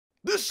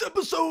This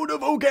episode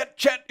of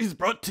OGATCHAT is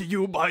brought to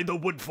you by the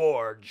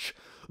Woodforge.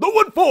 The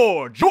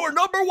Woodforge, your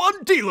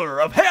 #1 dealer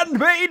of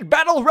handmade,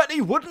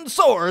 battle-ready wooden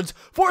swords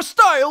for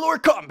style or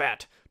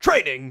combat,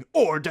 training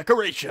or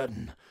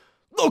decoration.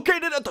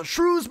 Located at the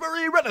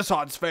Shrewsbury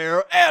Renaissance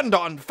Fair and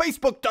on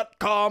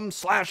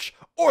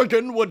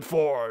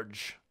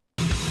Facebook.com/OregonWoodforge.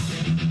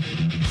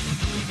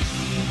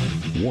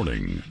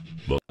 Warning.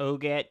 The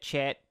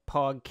OGATCHAT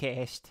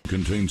Podcast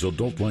contains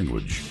adult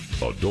language,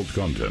 adult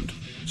content,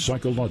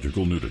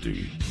 psychological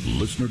nudity.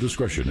 Listener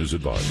discretion is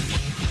advised.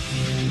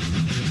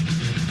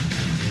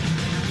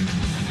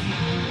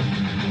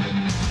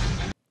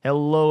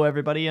 Hello,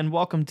 everybody, and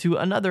welcome to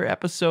another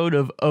episode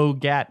of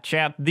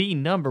OGATCHAT, the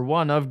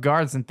 #1 of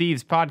Guards and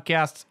Thieves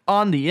podcasts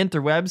on the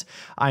interwebs.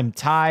 I'm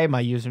Ty.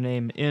 My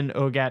username in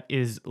OGAT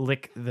is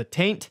Lick the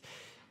Taint.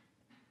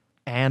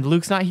 And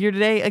Luke's not here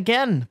today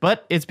again,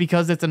 but it's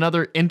because it's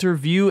another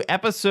interview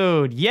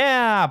episode.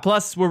 Yeah,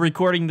 plus we're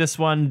recording this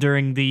one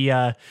during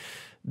the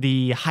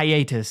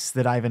hiatus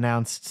that I've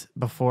announced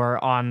before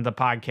on the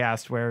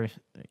podcast where,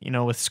 you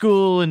know, with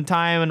school and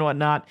time and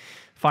whatnot,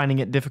 finding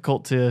it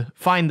difficult to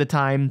find the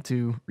time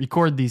to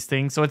record these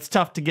things. So it's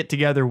tough to get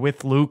together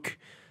with Luke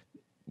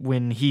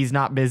when he's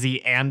not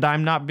busy and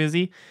I'm not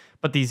busy.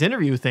 But these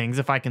interview things,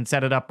 if I can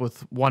set it up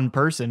with one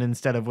person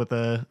instead of with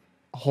a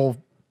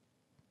whole...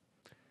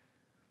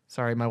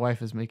 Sorry, my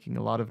wife is making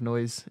a lot of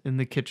noise in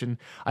the kitchen.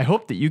 I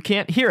hope that you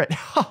can't hear it.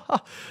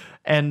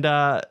 And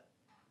I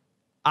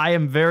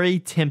am very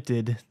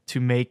tempted to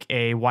make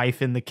a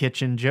wife in the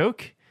kitchen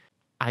joke.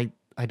 I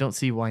don't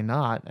see why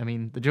not. I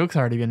mean, the joke's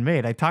already been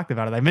made. I talked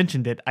about it. I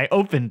mentioned it. I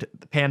opened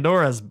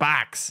Pandora's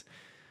box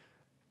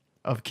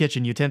of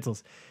kitchen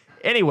utensils.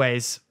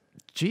 Anyways,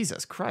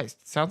 Jesus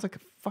Christ. Sounds like a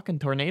fucking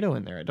tornado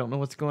in there. I don't know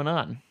what's going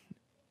on.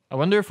 I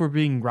wonder if we're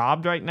being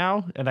robbed right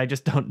now and I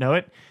just don't know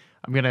it.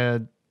 I'm going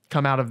to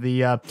come out of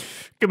the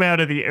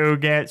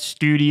OGAT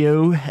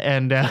studio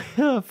and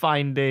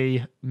find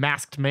a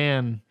masked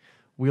man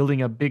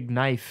wielding a big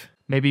knife.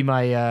 Maybe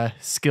my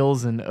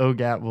skills in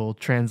OGAT will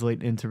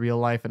translate into real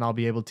life and I'll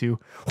be able to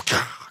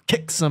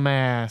kick some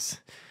ass.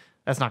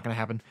 That's not going to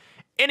happen.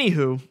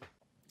 Anywho,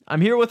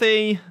 I'm here with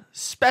a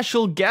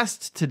special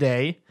guest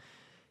today.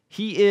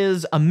 He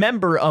is a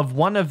member of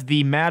one of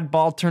the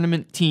Madball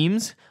tournament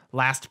teams,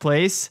 last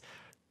place.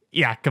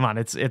 Yeah, come on,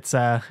 it's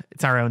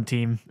our own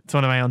team. It's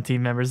one of my own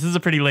team members. This is a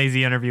pretty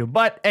lazy interview,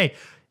 but hey,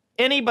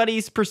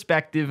 anybody's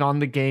perspective on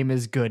the game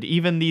is good.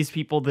 Even these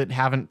people that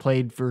haven't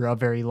played for a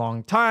very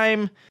long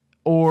time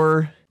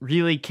or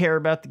really care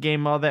about the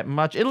game all that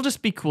much, it'll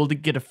just be cool to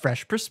get a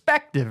fresh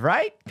perspective,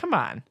 right? Come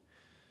on.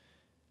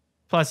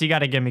 Plus, you got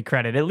to give me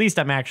credit. At least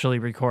I'm actually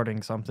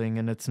recording something,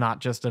 and it's not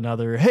just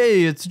another,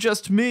 hey, it's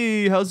just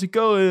me, how's it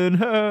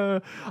going?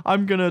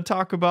 I'm going to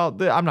talk about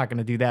this. I'm not going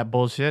to do that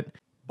bullshit.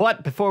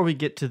 But before we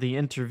get to the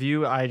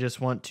interview, I just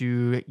want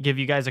to give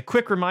you guys a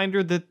quick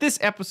reminder that this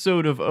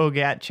episode of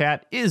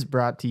OGATCHAT is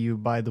brought to you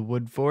by the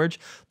Woodforge.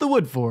 The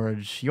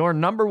Woodforge, your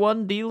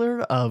 #1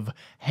 dealer of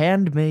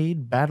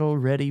handmade,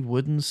 battle-ready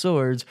wooden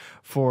swords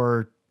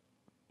for,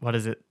 what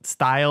is it,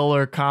 style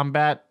or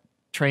combat,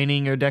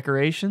 training or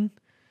decoration?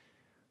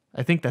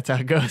 I think that's how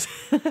it goes.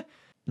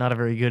 Not a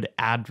very good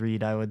ad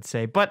read, I would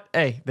say. But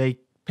hey, they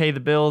pay the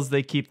bills,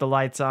 they keep the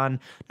lights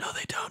on. No,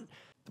 they don't.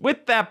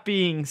 With that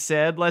being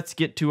said, let's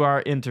get to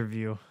our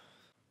interview.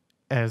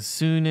 As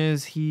soon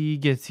as he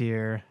gets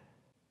here,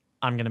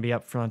 I'm going to be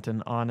upfront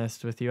and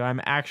honest with you.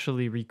 I'm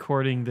actually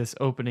recording this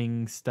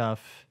opening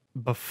stuff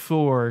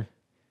before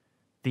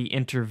the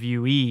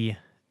interviewee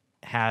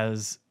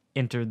has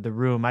entered the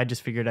room. I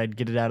just figured I'd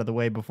get it out of the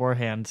way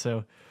beforehand.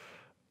 So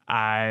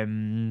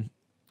I'm,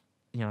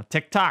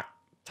 tick-tock.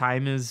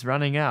 Time is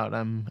running out.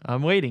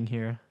 I'm waiting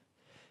here.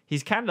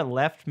 He's kind of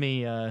left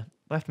me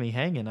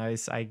hanging. I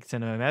sent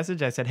him a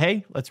message. I said,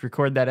 hey, let's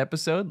record that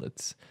episode.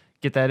 Let's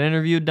get that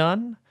interview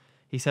done.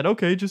 He said,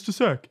 okay, just a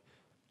sec.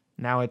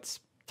 Now it's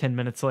 10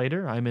 minutes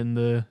later. I'm in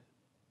the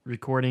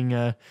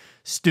recording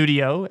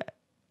studio,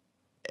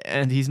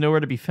 and he's nowhere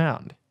to be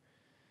found.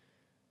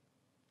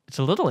 It's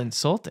a little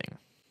insulting.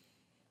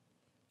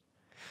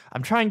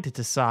 I'm trying to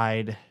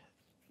decide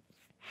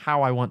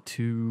how I want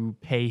to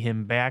pay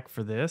him back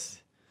for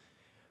this,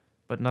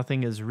 but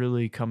nothing is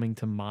really coming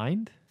to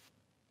mind.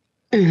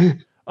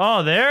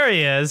 Oh, there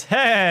he is.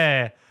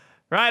 Hey,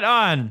 right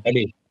on.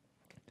 Ali.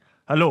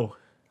 Hello.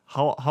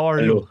 How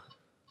are you?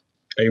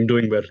 I am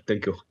doing well,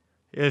 thank you.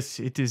 Yes,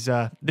 it is.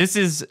 This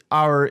is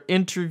our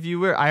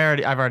interviewer.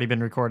 I've already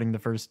been recording the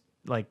first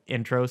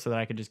intro so that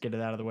I could just get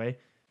it out of the way.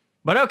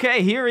 But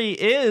okay, here he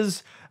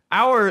is,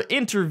 our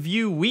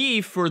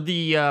interviewee for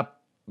the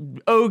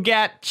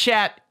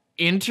OGATCHAT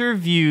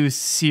interview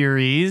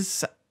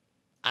series.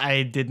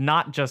 I did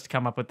not just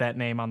come up with that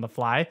name on the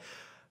fly.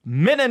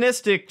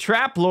 Meninistic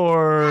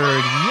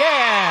Traplord,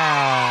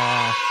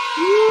 yeah,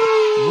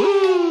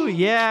 woo,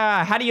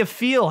 yeah. How do you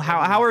feel?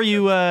 How are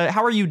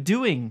you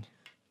doing?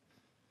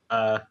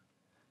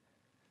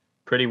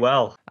 Pretty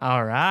well.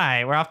 All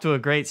right, we're off to a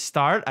great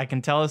start. I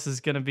can tell this is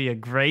going to be a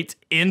great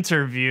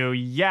interview.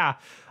 Yeah.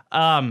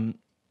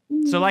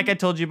 So like I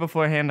told you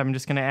beforehand, I'm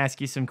just going to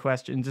ask you some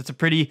questions. It's a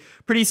pretty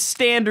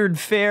standard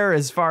fare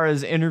as far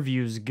as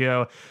interviews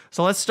go.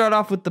 So let's start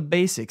off with the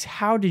basics.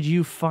 How did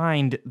you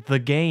find the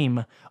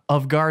game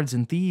of Guards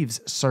and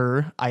Thieves,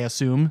 sir, I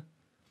assume?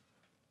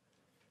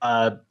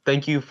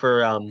 Thank you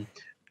for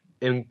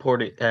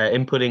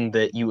inputting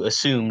that you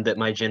assume that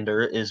my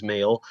gender is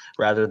male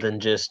rather than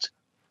just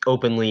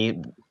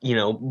openly,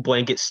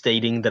 blanket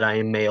stating that I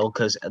am male,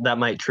 because that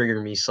might trigger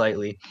me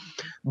slightly.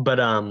 But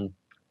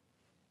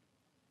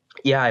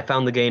yeah, I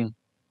found the game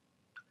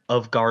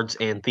of Guards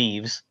and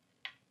Thieves.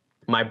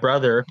 My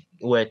brother,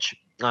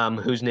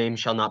 whose name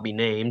shall not be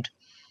named,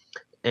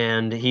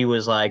 and he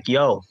was like,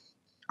 "Yo,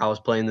 I was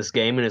playing this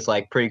game, and it's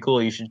like pretty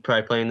cool. You should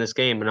try playing this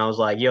game." And I was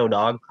like, "Yo,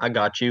 dog, I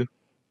got you."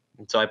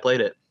 And so I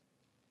played it.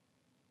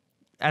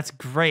 That's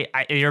great.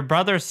 Your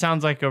brother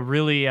sounds like a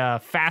really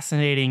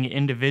fascinating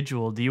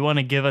individual. Do you want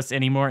to give us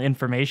any more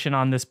information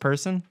on this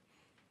person?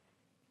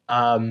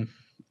 Well,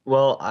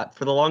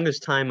 for the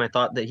longest time, I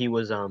thought that he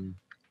was a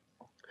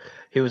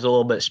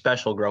little bit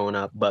special growing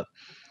up, but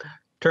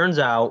turns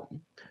out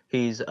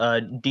he's a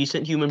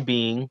decent human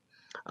being.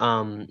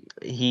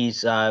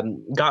 He's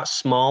got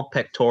small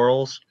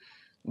pectorals,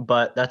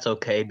 but that's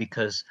okay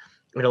because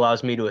it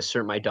allows me to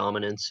assert my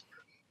dominance.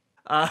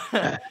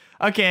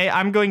 Okay,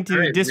 I'm going to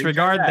Right,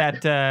 disregard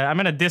retry that. I'm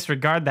going to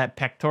disregard that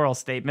pectoral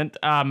statement.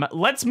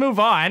 Let's move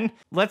on.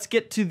 Let's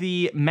get to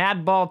the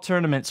Madball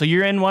tournament. So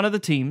you're in one of the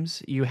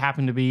teams. You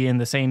happen to be in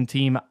the same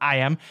team I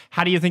am.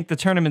 How do you think the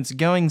tournament's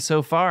going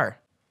so far?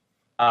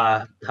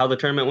 How the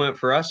tournament went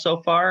for us so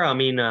far? I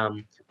mean,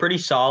 pretty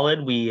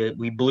solid.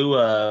 We blew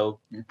a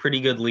pretty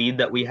good lead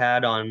that we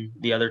had on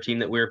the other team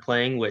that we were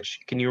playing. Which,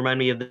 can you remind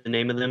me of the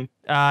name of them?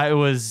 It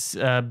was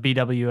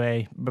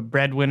BWA,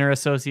 Breadwinner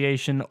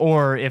Association,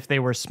 or if they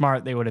were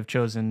smart, they would have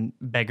chosen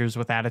Beggars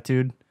with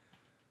Attitude.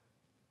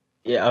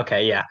 Yeah.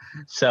 Okay. Yeah.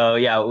 So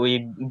yeah,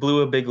 we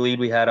blew a big lead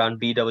we had on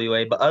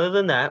BWA, but other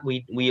than that,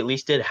 we at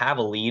least did have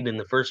a lead in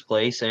the first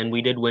place, and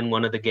we did win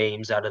one of the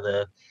games out of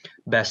the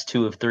best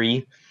 2 of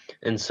 3.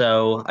 And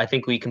so I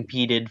think we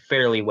competed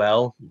fairly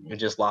well. We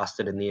just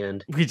lost it in the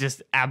end. We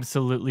just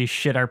absolutely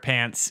shit our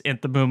pants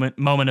at the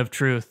moment of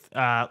truth.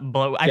 I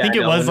think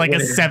it no, was like a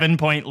when-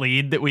 7-point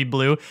lead that we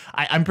blew.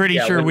 I'm pretty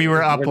Yeah, sure when- we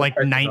were up when the like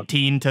pressure-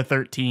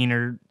 19-13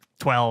 or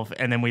 12,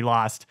 and then we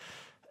lost.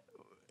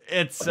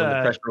 It's When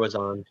the pressure was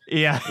on,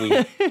 yeah.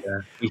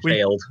 we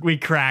failed. We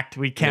cracked.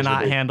 We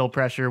cannot Miserably. handle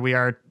pressure. We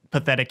are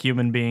pathetic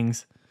human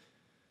beings.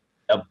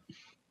 Yep.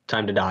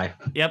 Time to die.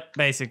 Yep,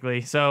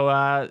 basically.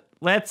 So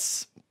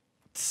let's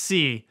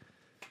see.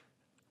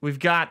 We've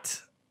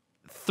got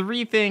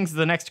 3 things.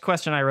 The next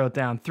question I wrote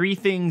down. 3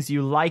 things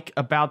you like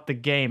about the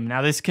game.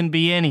 Now, this can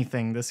be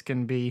anything. This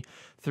can be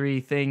 3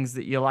 things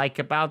that you like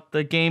about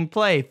the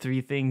gameplay.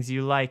 3 things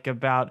you like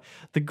about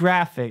the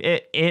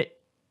graphic.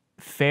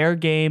 Fair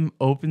game,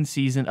 open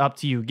season, up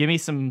to you. Give me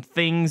some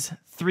things,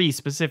 3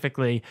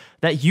 specifically,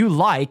 that you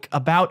like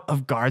about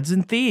Of Guards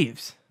and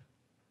Thieves.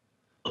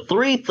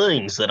 3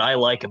 things that I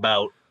like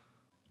about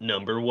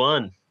number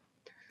 1.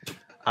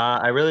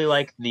 I really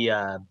like the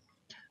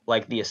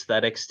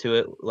aesthetics to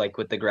it, like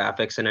with the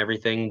graphics and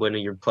everything. When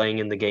you're playing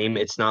in the game,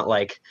 it's not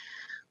like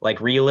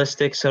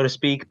realistic, so to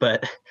speak,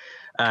 but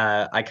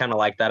I kind of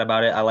like that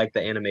about it. I like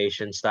the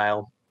animation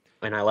style,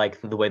 and I like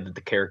the way that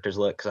the characters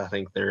look, because I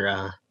think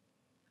they're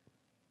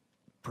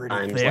Pretty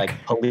times thick. like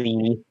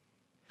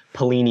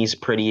Polini's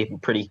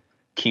pretty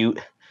cute.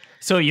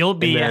 So you'll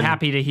be And then-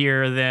 happy to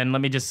hear then,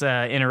 let me just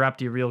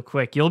interrupt you real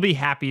quick. You'll be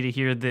happy to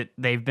hear that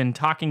they've been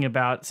talking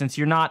about, since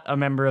you're not a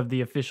member of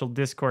the official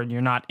Discord and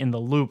you're not in the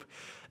loop,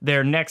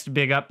 their next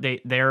big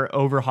update, they're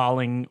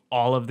overhauling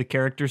all of the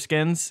character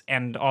skins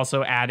and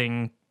also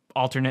adding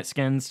alternate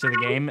skins to the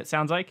game, it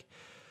sounds like.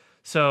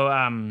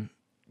 So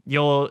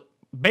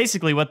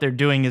basically what they're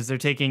doing is they're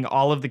taking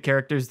all of the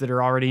characters that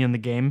are already in the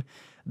game,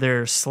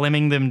 they're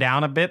slimming them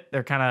down a bit,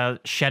 they're kind of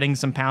shedding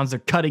some pounds, they're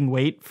cutting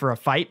weight for a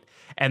fight,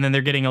 and then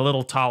they're getting a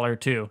little taller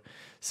too.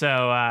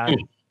 So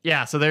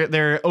yeah, so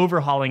they're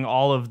overhauling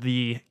all of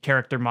the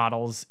character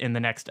models in the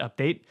next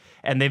update,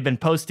 and they've been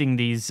posting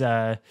these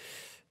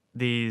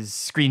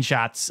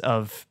screenshots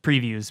of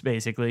previews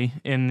basically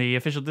in the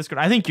official Discord.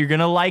 I think you're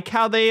gonna like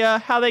how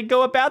they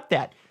go about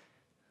that.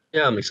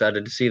 Yeah, I'm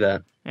excited to see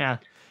that. Yeah.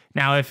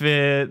 Now, if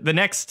the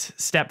next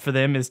step for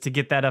them is to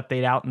get that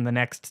update out in the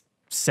next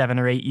 7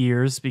 or 8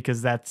 years,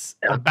 because that's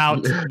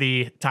about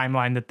the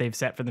timeline that they've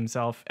set for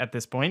themselves at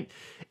this point.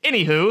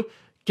 Anywho,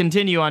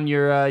 continue on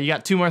your. You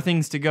got 2 more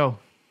things to go.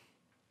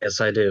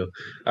 Yes, I do.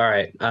 All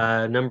right.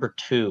 Number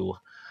 2.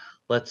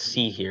 Let's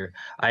see here.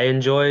 I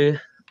enjoy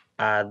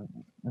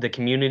the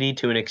community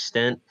to an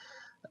extent.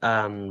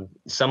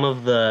 Some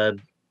of the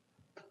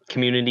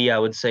community, I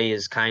would say,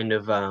 is kind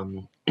of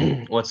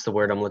what's the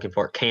word I'm looking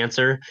for?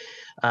 Cancer.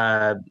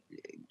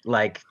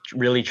 Like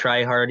really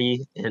try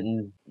hardy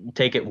and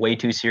take it way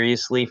too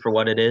seriously for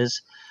what it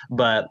is.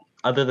 But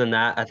other than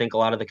that, I think a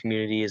lot of the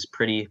community is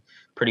pretty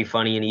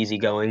funny and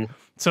easygoing.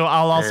 So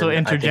I'll also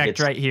And I think interject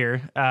it's- right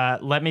here.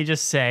 Let me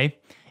just say,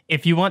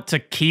 if you want to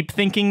keep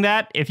thinking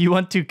that, if you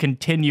want to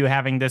continue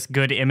having this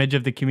good image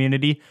of the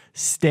community,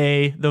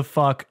 stay the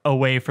fuck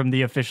away from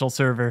the official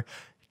server.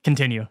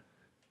 Continue.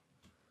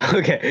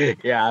 Okay,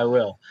 yeah, I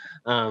will.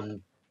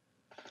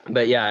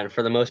 But yeah,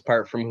 for the most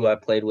part, from who I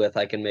played with,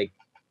 I can make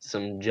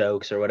some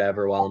jokes or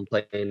whatever while I'm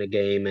playing a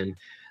game, and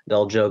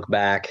they'll joke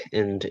back,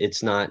 and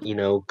it's not,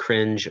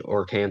 cringe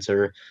or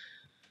cancer.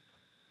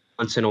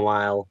 Once in a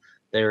while,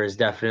 there is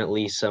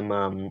definitely some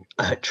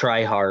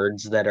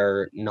tryhards that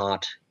are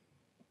not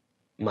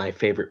my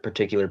favorite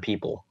particular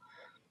people.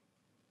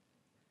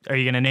 Are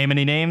you going to name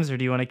any names, or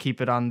do you want to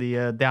keep it on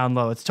the down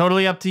low? It's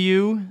totally up to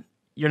you.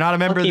 You're not a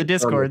member of the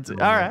Discord. All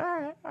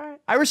right.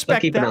 I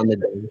respect keep that. It on the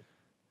down.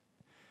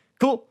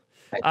 Cool.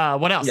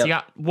 What else? Yep. You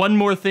got one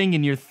more thing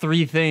in your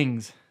 3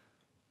 things.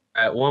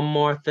 All right, one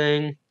more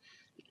thing.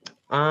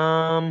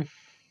 I'm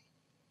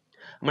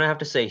gonna have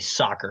to say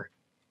soccer,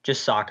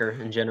 just soccer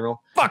in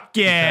general. Fuck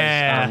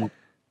yeah!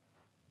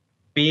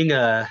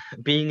 Because,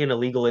 being an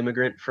illegal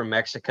immigrant from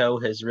Mexico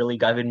has really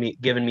given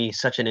me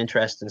such an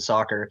interest in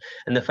soccer,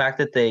 and the fact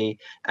that they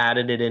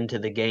added it into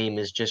the game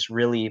is just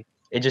really,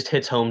 it just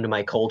hits home to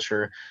my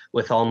culture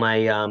with all my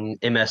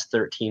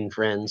MS-13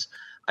 friends.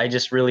 I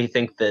just really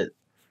think that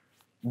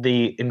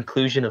the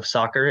inclusion of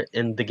soccer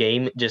in the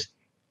game just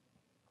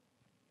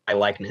my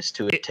likeness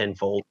to it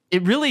tenfold.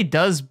 It really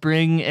does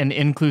bring an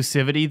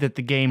inclusivity that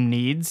the game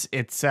needs.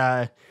 It's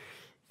that's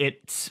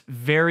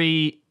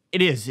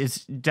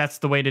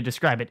the way to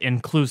describe it.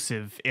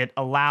 Inclusive. It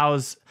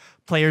allows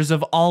players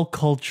of all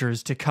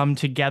cultures to come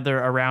together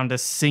around a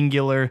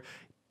singular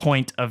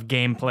point of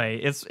gameplay.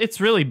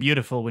 It's really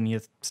beautiful when you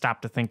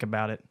stop to think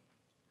about it.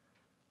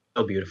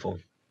 So beautiful.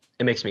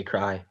 It makes me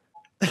cry.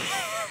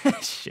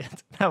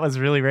 Shit, that was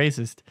really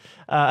racist.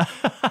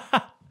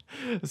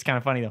 It's kind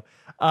of funny though.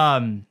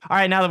 All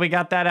right, now that we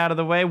got that out of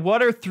the way,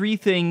 what are 3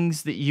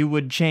 things that you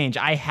would change?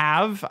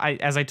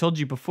 As I told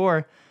you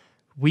before,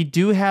 we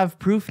do have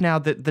proof now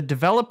that the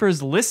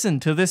developers listen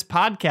to this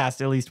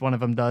podcast. At least one of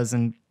them does,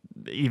 and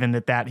even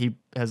at that, he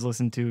has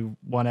listened to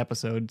 1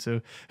 episode. So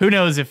who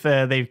knows if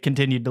they've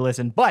continued to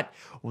listen. But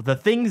the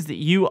things that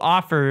you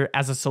offer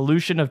as a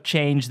solution of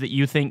change that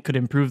you think could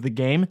improve the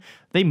game,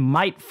 they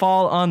might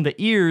fall on the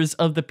ears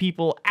of the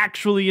people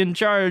actually in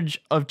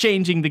charge of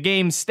changing the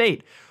game's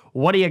state.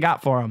 What do you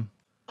got for them?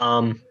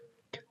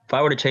 If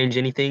I were to change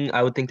anything,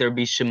 I would think there would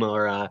be some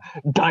more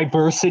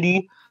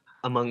diversity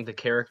among the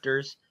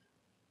characters.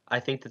 I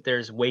think that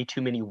there's way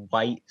too many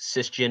white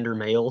cisgender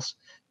males,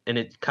 and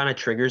it kind of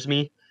triggers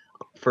me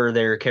for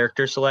their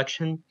character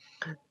selection.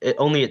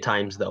 Only at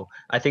times, though.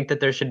 I think that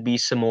there should be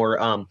some more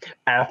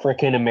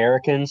African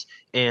Americans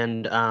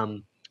and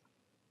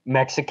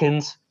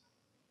Mexicans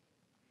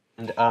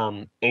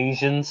and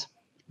Asians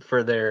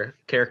for their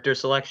character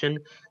selection,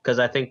 because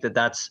I think that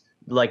that's,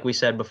 like we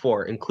said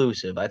before,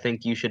 inclusive. I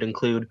think you should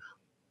include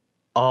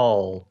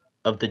all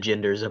of the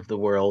genders of the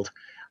world.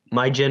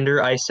 My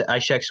gender, I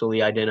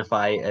sexually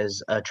identify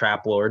as a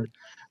Traplord,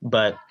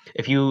 but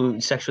if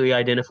you sexually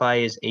identify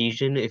as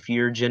Asian, if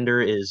your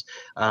gender is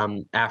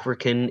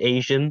African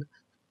Asian,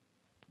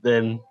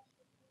 then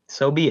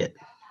so be it.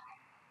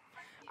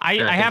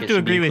 I have to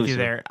agree with you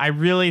there. I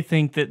really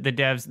think that the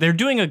devs, they're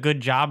doing a good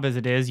job as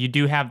it is. You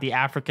do have the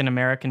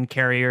African-American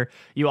carrier.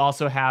 You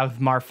also have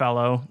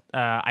Marfello,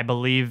 I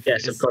believe.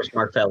 Yes, of course,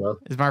 Marfello.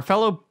 Is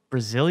Marfello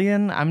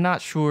Brazilian? I'm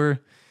not sure.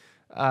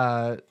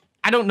 I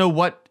don't know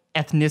what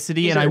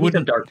ethnicity, I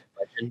wouldn't. Dark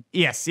complexion.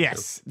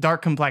 Yes.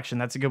 Dark complexion.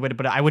 That's a good way to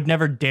put it. I would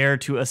never dare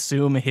to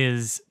assume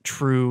his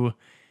true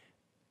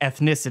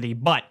ethnicity,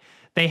 but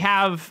they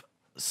have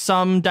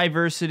some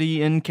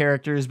diversity in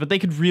characters, but they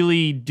could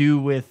really do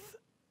with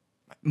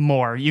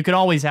more. You could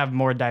always have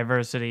more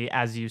diversity,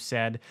 as you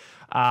said.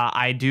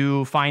 I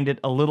do find it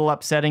a little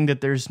upsetting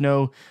that there's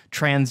no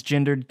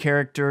transgendered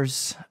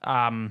characters.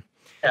 Yeah,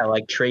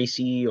 like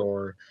Tracy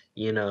or,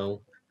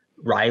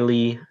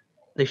 Riley.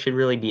 They should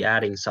really be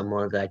adding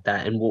someone like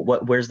that. And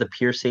where's the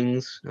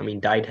piercings? I mean,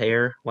 dyed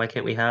hair. Why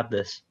can't we have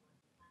this?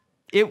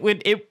 It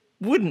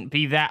wouldn't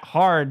be that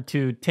hard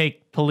to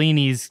take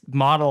Polini's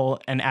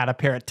model and add a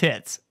pair of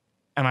tits.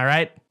 Am I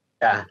right?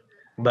 Yeah.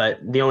 But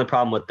the only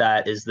problem with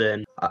that is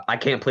then I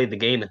can't play the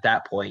game at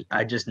that point.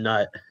 I just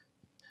nut.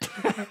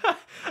 All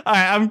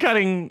right, I'm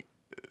cutting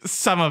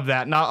some of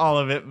that, not all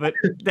of it, but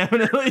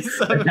definitely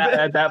some of it.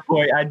 At that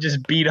point, I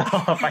just beat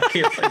off. I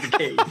can't play the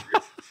game.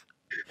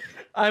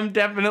 I'm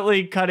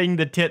definitely cutting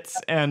the tits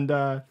and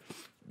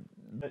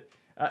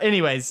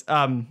anyways,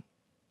 well,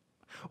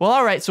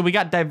 all right, so we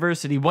got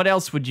diversity. What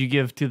else would you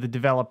give to the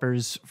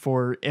developers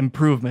for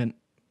improvement?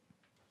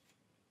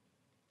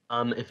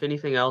 If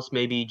anything else,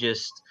 maybe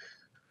just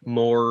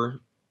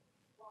more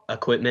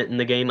equipment in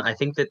the game. I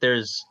think that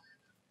there's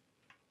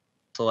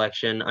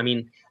selection. I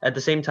mean, at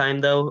the same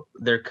time, though,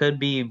 there could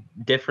be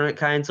different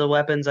kinds of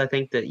weapons. I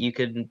think that you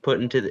could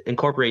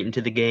incorporate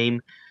into the game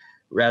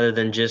rather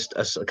than just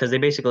because they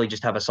basically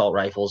just have assault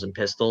rifles and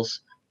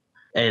pistols,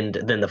 and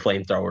then the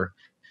flamethrower.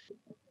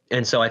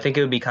 And so I think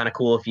it would be kind of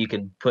cool if you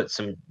could put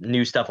some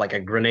new stuff like a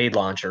grenade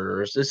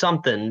launcher or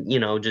something,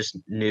 just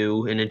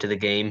new and into the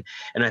game.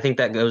 And I think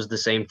that goes the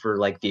same for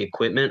like the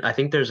equipment. I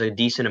think there's a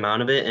decent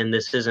amount of it, and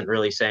this isn't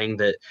really saying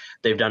that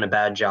they've done a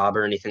bad job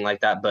or anything like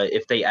that. But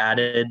if they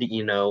added,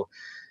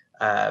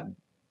 uh,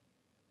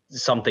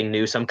 something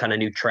new, some kind of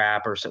new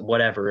trap or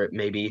whatever it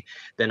may be,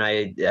 then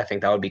I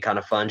think that would be kind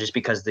of fun, just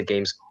because the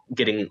game's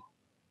getting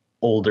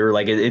older.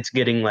 Like it's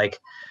getting like,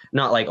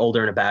 not like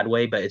older in a bad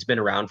way, but it's been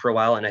around for a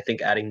while, and I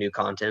think adding new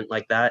content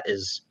like that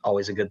is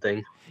always a good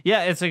thing.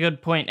 Yeah, it's a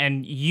good point.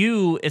 And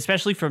you,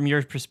 especially from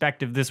your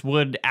perspective, this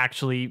would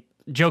actually,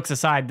 jokes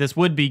aside, this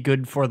would be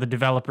good for the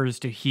developers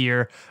to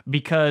hear,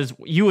 because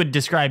you would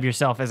describe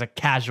yourself as a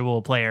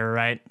casual player,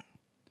 right?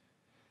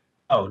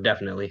 Oh,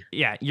 definitely.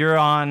 Yeah, you're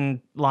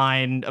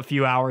online a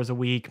few hours a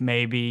week,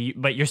 maybe,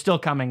 but you're still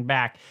coming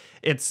back.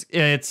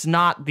 It's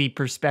not the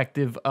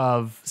perspective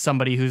of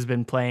somebody who's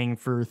been playing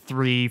for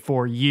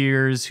 3-4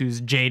 years,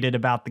 who's jaded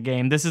about the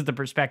game. This is the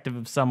perspective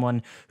of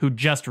someone who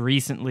just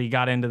recently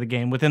got into the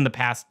game within the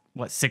past,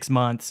 6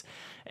 months.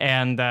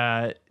 And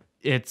I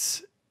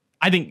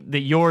think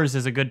that yours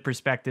is a good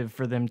perspective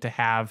for them to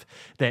have,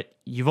 that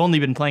you've only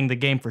been playing the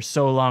game for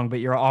so long, but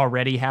you're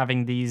already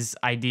having these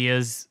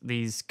ideas,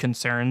 these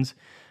concerns.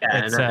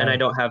 Yeah, and I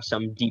don't have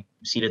some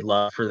deep-seated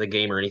love for the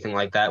game or anything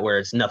like that,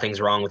 where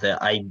nothing's wrong with it.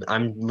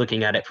 I'm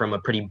looking at it from a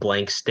pretty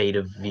blank point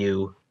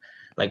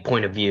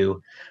of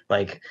view.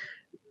 Like,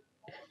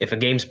 if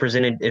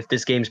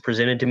this game's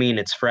presented to me and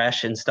it's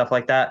fresh and stuff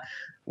like that,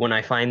 when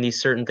I find these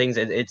certain things,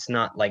 it's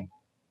not like,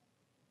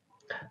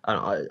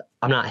 I'm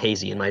not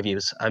hazy in my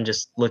views. I'm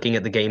just looking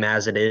at the game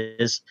as it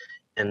is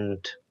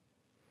and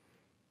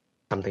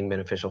something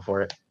beneficial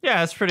for it.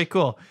 Yeah, that's pretty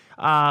cool.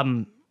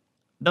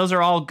 Those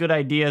are all good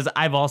ideas.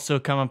 I've also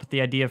come up with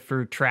the idea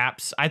for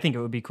traps. I think it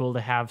would be cool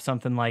to have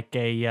something like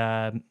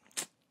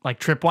like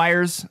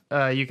tripwires.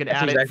 You could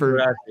add it for.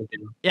 What I was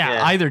thinking.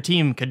 Yeah, either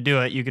team could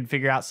do it. You could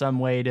figure out some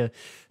way to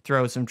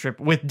throw some trip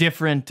with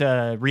different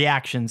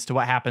reactions to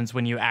what happens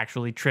when you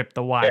actually trip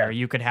the wire. Yeah.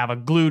 You could have a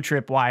glue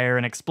tripwire,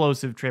 an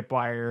explosive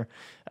tripwire,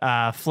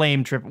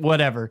 flame trip,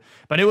 whatever.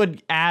 But it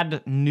would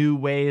add new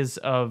ways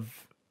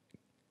of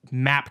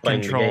map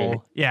Playing the game.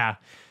 control. Yeah,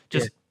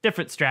 just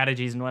different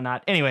strategies and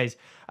whatnot. Anyways,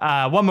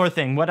 one more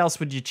thing. What else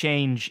would you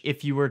change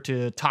if you were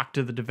to talk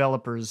to the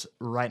developers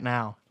right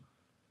now?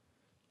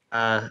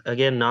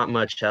 Again, not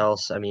much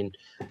else. I mean,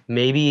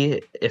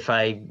 maybe if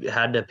I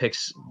had to pick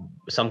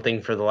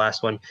something for the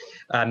last one,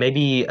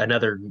 maybe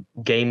another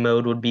game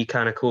mode would be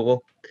kind of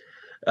cool.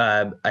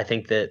 I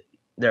think that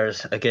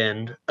there's,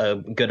 again, a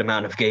good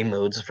amount of game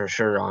modes for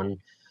sure on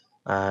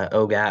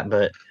OGAT,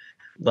 but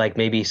like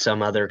maybe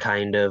some other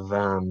kind of,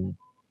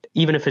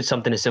 even if it's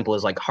something as simple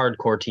as like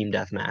hardcore team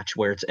deathmatch,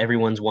 where it's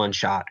everyone's one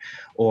shot,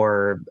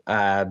 or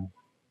I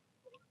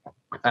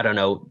don't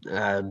know,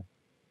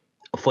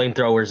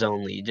 flamethrowers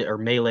only or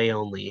melee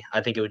only.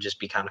 I think it would just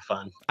be kind of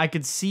fun. I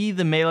could see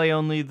the melee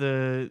only,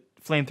 the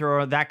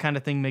flamethrower, that kind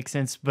of thing makes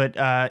sense, but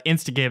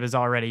Instagib is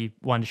already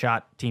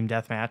one-shot team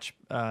deathmatch.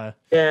 Yeah,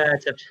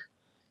 except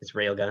it's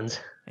railguns.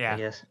 Yeah, I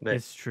guess. But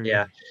it's true.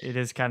 Yeah, it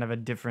is kind of a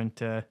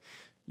different.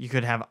 You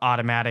could have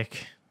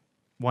automatic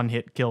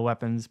one-hit kill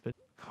weapons, but.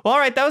 Well, all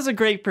right, that was a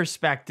great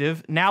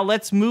perspective. Now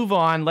let's move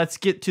on. Let's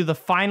get to the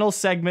final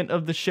segment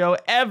of the show.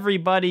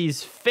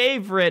 Everybody's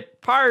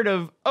favorite part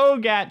of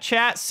OGAT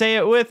chat. Say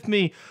it with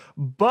me.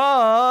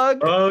 Bug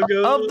of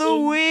the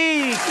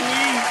week.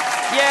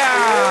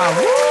 Yeah.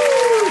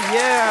 Woo.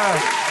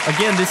 Yeah.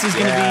 Again, this is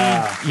going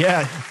to be...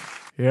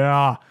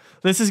 Yeah.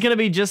 This is going to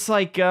be just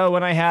like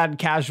when I had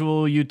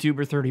Casual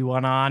YouTuber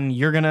 31 on.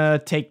 You're going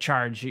to take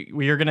charge.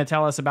 You're going to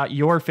tell us about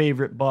your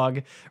favorite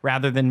bug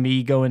rather than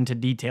me go into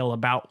detail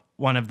about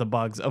one of the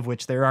bugs, of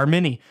which there are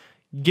many.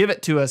 Give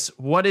it to us.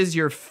 What is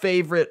your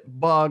favorite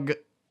bug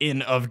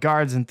in Of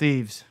Guards and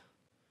Thieves?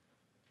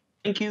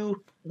 Thank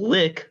you,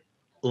 Lick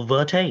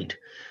the Taint.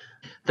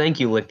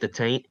 Thank you, Lick the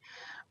Taint.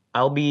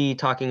 I'll be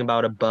talking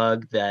about a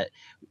bug that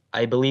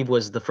I believe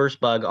was the first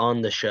bug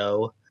on the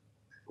show,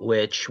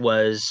 which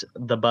was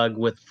the bug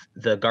with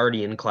the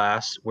Guardian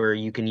class, where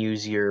you can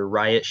use your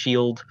riot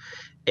shield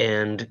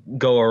and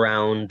go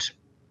around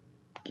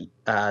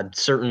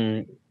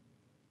certain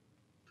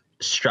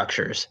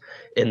structures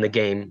in the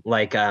game,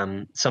 like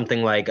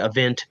something like a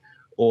vent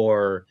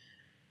or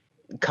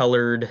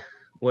colored.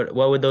 What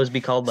would those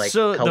be called? Like,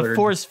 so colored, the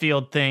force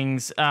field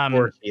things.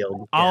 force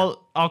field.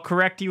 I'll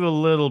correct you a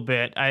little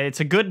bit. It's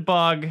a good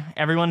bug.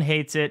 Everyone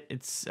hates it.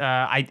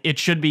 It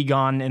should be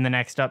gone in the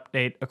next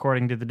update,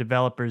 according to the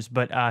developers.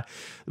 But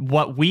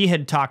what we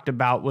had talked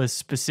about was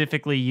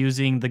specifically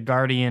using the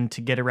Guardian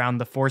to get around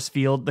the force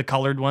field, the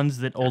colored ones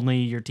that only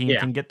your team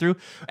can get through.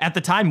 At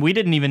the time, we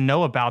didn't even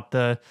know about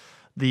the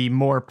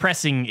more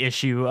pressing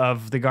issue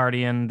of the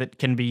Guardian that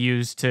can be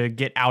used to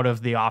get out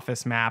of the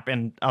office map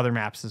and other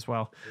maps as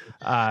well.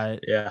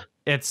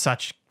 It's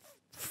such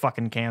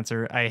fucking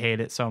cancer. I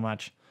hate it so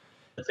much.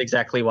 That's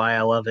exactly why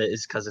I love it,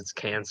 is because it's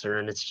cancer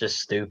and it's just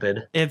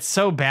stupid. It's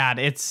so bad.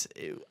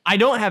 I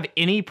don't have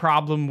any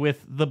problem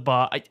with the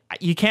bug.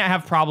 You can't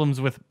have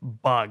problems with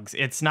bugs.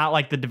 It's not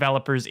like the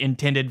developers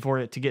intended for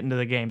it to get into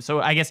the game. So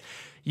I guess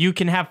you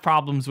can have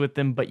problems with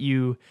them, but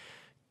you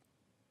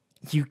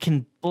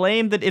can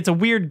blame that. It's a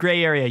weird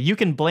gray area. You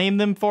can blame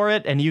them for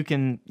it, and you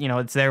can,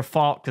 it's their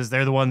fault because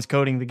they're the ones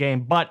coding the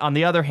game. But on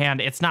the other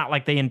hand, it's not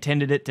like they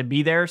intended it to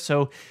be there.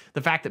 So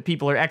the fact that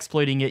people are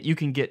exploiting it, you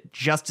can get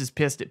just as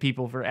pissed at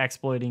people for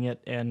exploiting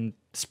it and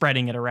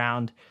spreading it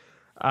around.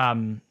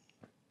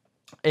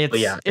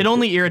 It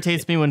only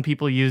irritates me when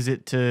people use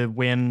it to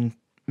win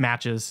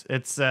matches.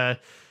 It's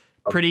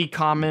pretty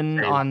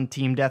common on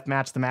Team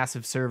Deathmatch, the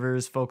massive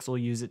servers. Folks will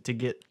use it to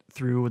get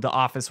through the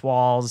office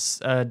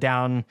walls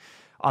down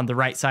on the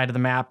right side of the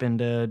map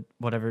into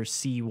whatever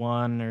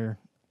C1 or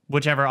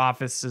whichever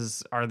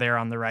offices are there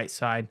on the right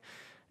side.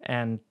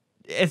 And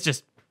it's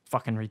just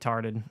fucking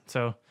retarded.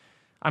 So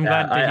I'm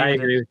glad to hear I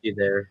agree with you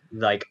there.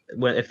 Like,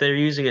 if they're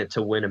using it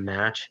to win a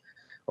match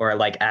or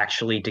like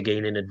actually to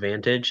gain an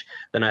advantage,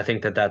 then I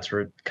think that that's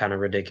kind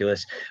of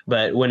ridiculous.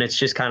 But when it's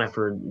just kind of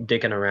for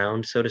dicking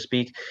around, so to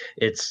speak,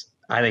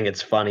 I think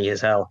it's funny as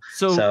hell.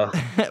 So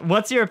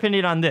what's your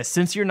opinion on this?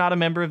 Since you're not a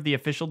member of the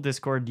official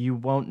Discord, you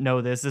won't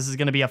know this. This is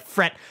going to be a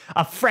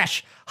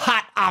fresh,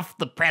 hot off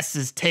the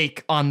presses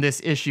take on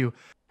this issue.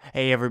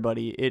 Hey,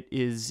 everybody. It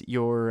is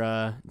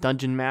your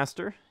dungeon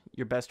master,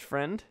 your best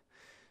friend,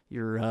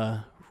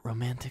 your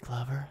romantic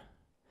lover.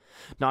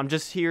 No, I'm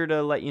just here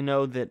to let you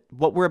know that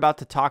what we're about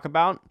to talk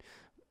about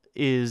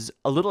is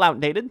a little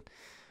outdated.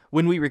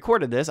 When we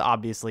recorded this,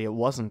 obviously it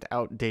wasn't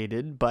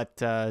outdated,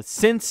 but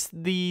since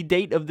the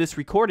date of this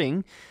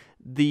recording,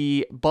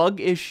 the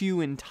bug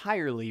issue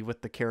entirely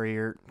with the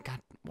carrier, God,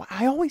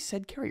 I always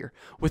said carrier,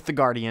 with the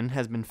Guardian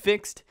has been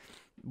fixed.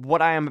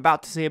 What I am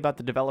about to say about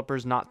the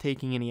developers not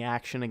taking any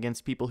action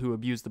against people who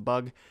abuse the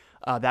bug,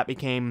 that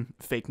became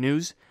fake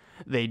news.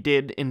 They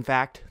did, in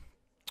fact,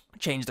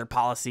 change their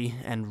policy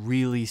and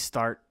really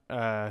start,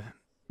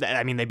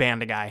 they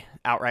banned a guy,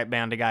 outright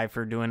banned a guy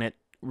for doing it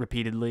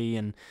repeatedly,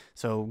 and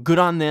so good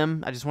on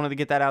them. I just wanted to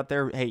get that out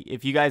there. Hey,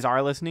 if you guys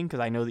are listening, because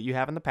I know that you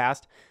have in the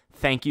past,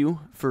 thank you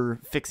for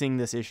fixing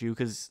this issue,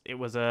 because it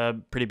was a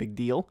pretty big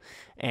deal,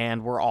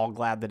 and we're all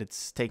glad that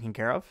it's taken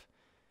care of.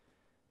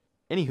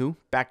 Anywho,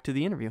 back to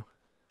the interview.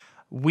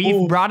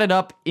 We've brought it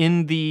up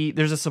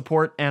there's a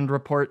support and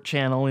report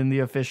channel in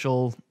the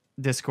official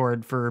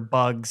Discord for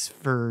bugs,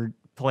 for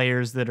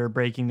players that are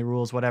breaking the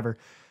rules, whatever.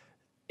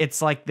 It's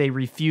like they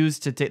refuse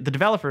to take, the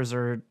developers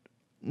are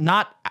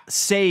not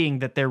saying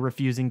that they're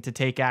refusing to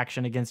take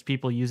action against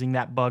people using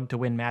that bug to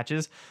win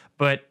matches,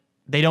 but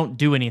they don't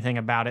do anything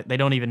about it. They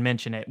don't even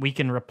mention it. We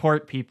can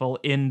report people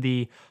in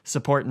the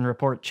support and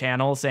report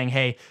channel saying,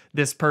 hey,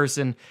 this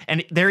person,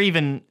 and they're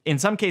even, in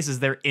some cases,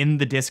 they're in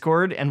the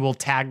Discord and we'll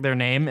tag their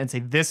name and say,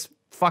 this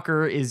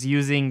fucker is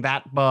using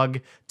that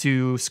bug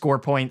to score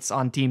points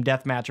on Team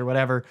Deathmatch or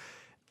whatever,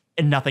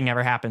 and nothing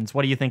ever happens.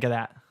 What do you think of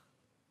that?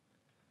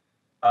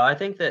 I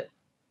think that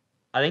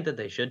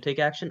they should take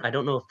action. I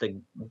don't know if the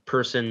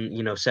person,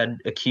 said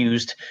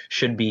accused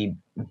should be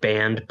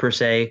banned per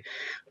se,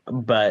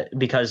 but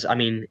because,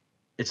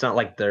 it's not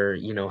like they're,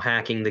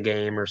 hacking the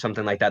game or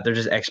something like that. They're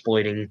just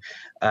exploiting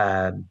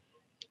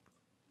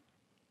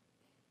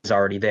is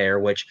already there,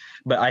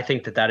 but I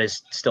think that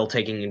is still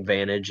taking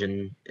advantage,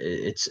 and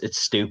it's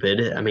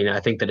stupid. I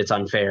think that it's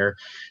unfair.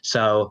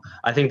 So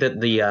I think that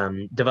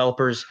the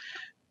developers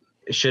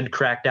should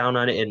crack down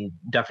on it and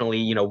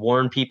definitely,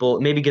 warn people,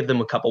 maybe give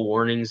them a couple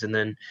warnings and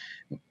then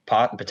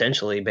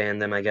potentially ban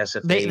them, I guess.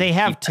 If they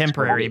have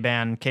temporary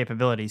ban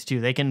capabilities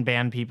too. They can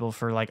ban people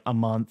for like a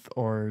month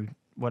or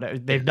whatever.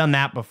 They've done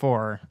that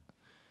before.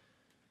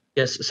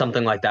 Yes,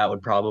 something like that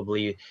would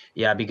probably,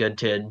 be good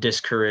to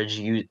discourage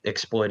you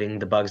exploiting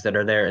the bugs that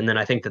are there. And then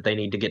I think that they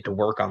need to get to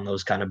work on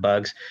those kind of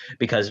bugs,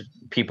 because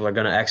people are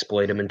going to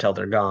exploit them until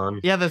they're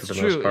gone. Yeah, that's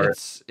true.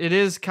 It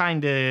is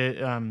kind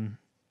of,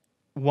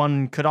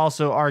 one could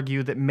also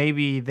argue that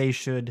maybe they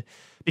should,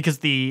 because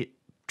the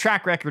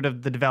track record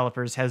of the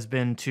developers has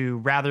been to,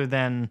 rather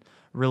than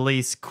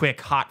release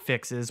quick hot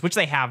fixes, which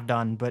they have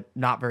done, but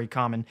not very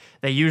common,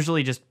 they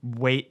usually just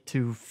wait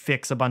to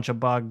fix a bunch of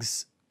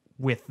bugs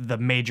with the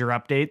major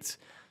updates.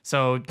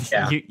 So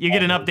you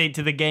get an update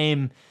to the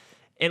game,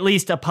 at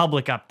least a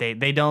public update.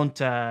 They don't,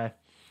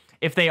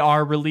 if they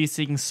are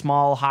releasing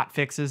small hot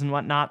fixes and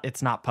whatnot,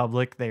 it's not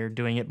public. They're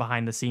doing it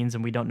behind the scenes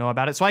and we don't know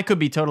about it. So I could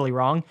be totally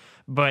wrong,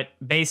 but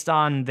based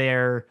on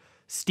their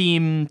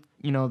Steam,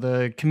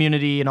 the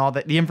community and all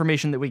that, the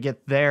information that we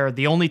get there,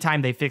 the only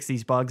time they fix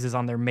these bugs is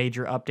on their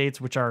major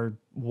updates, which are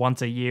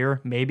once a year,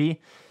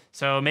 maybe.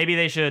 So maybe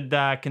they should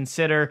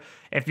consider,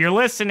 if you're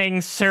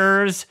listening,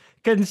 sirs,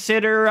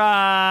 consider,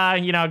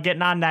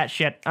 getting on that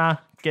shit.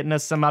 Getting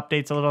us some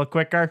updates a little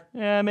quicker.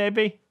 Yeah,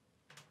 maybe.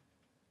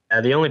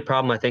 The only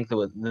problem I think that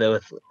with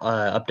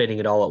updating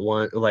it all at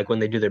once, like when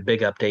they do their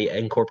big update,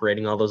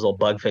 incorporating all those little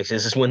bug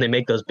fixes, is when they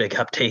make those big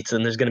updates,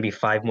 and there's going to be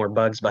 5 more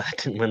bugs by the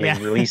time when they Yeah.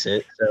 release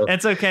it. So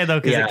It's okay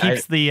though,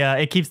 because Yeah,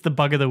 it keeps the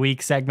bug of the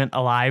week segment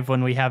alive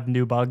when we have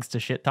new bugs to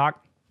shit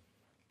talk.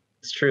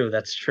 it's true.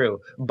 That's true.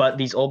 But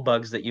these old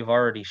bugs that you've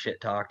already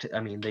shit talked,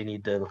 I mean,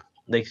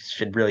 they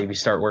should really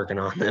start working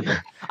on them.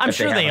 I'm if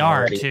sure they haven't are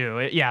already.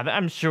 too. Yeah,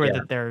 I'm sure Yeah.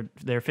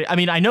 that I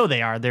mean, I know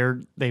they are.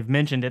 They've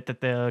mentioned it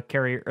that the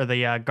carrier or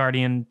the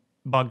Guardian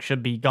bug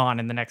should be gone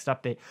in the next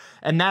update,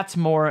 and that's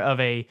more of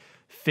a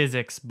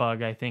physics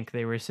bug. I think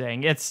they were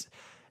saying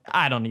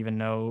I don't even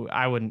know.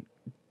 I wouldn't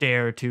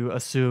dare to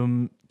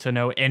assume to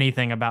know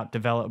anything about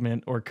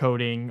development or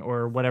coding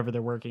or whatever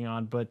they're working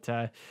on, but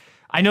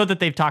I know that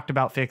they've talked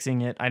about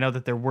fixing it. I know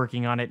that they're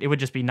working on it. It would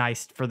just be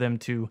nice for them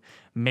to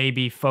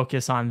maybe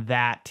focus on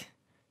that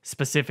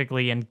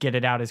specifically and get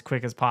it out as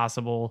quick as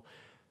possible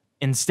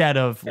instead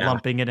of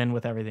lumping it in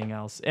with everything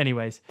else.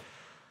 Anyways,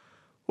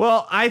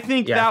 well, I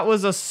think that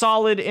was a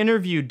solid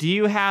interview. Do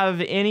you have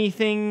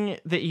anything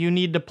that you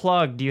need to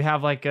plug? Do you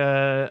have like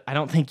I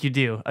don't think you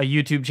do, a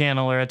YouTube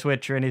channel or a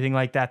Twitch or anything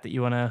like that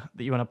you wanna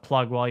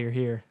plug while you're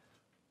here?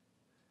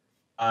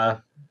 You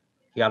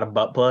got a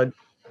butt plug?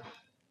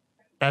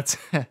 That's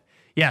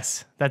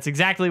yes, that's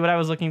exactly what I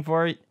was looking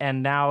for.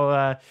 And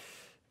now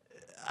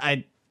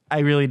I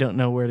really don't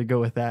know where to go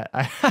with that.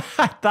 I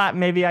thought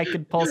maybe I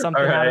could pull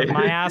something out of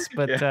my ass,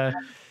 but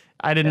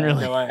I didn't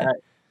really. No,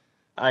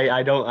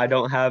 I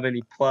don't have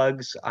any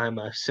plugs. I'm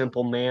a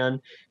simple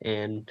man,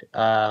 and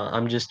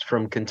I'm just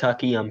from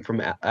Kentucky. I'm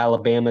from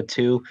Alabama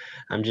too.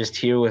 I'm just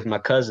here with my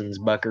cousins,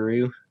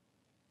 Buckaroo.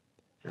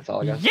 That's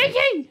all I got.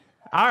 Yay!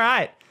 All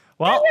right.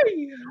 Well,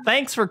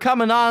 thanks for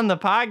coming on the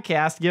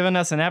podcast, giving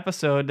us an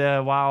episode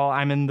while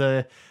I'm in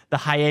the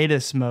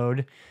hiatus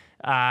mode.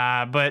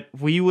 But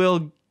we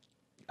will,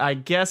 I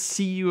guess,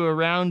 see you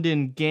around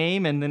in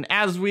game. And then,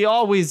 as we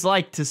always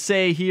like to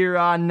say here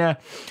on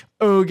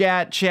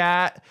OGAT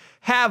Chat,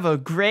 have a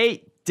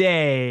great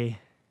day.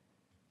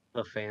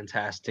 A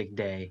fantastic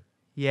day.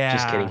 Yeah.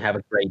 Just kidding. Have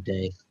a great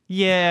day.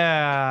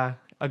 Yeah.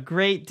 A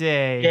great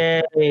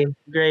day. Yay.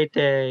 Great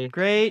day.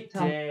 Great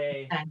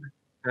day.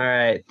 All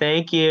right.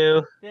 Thank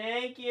you.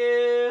 Thank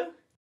you.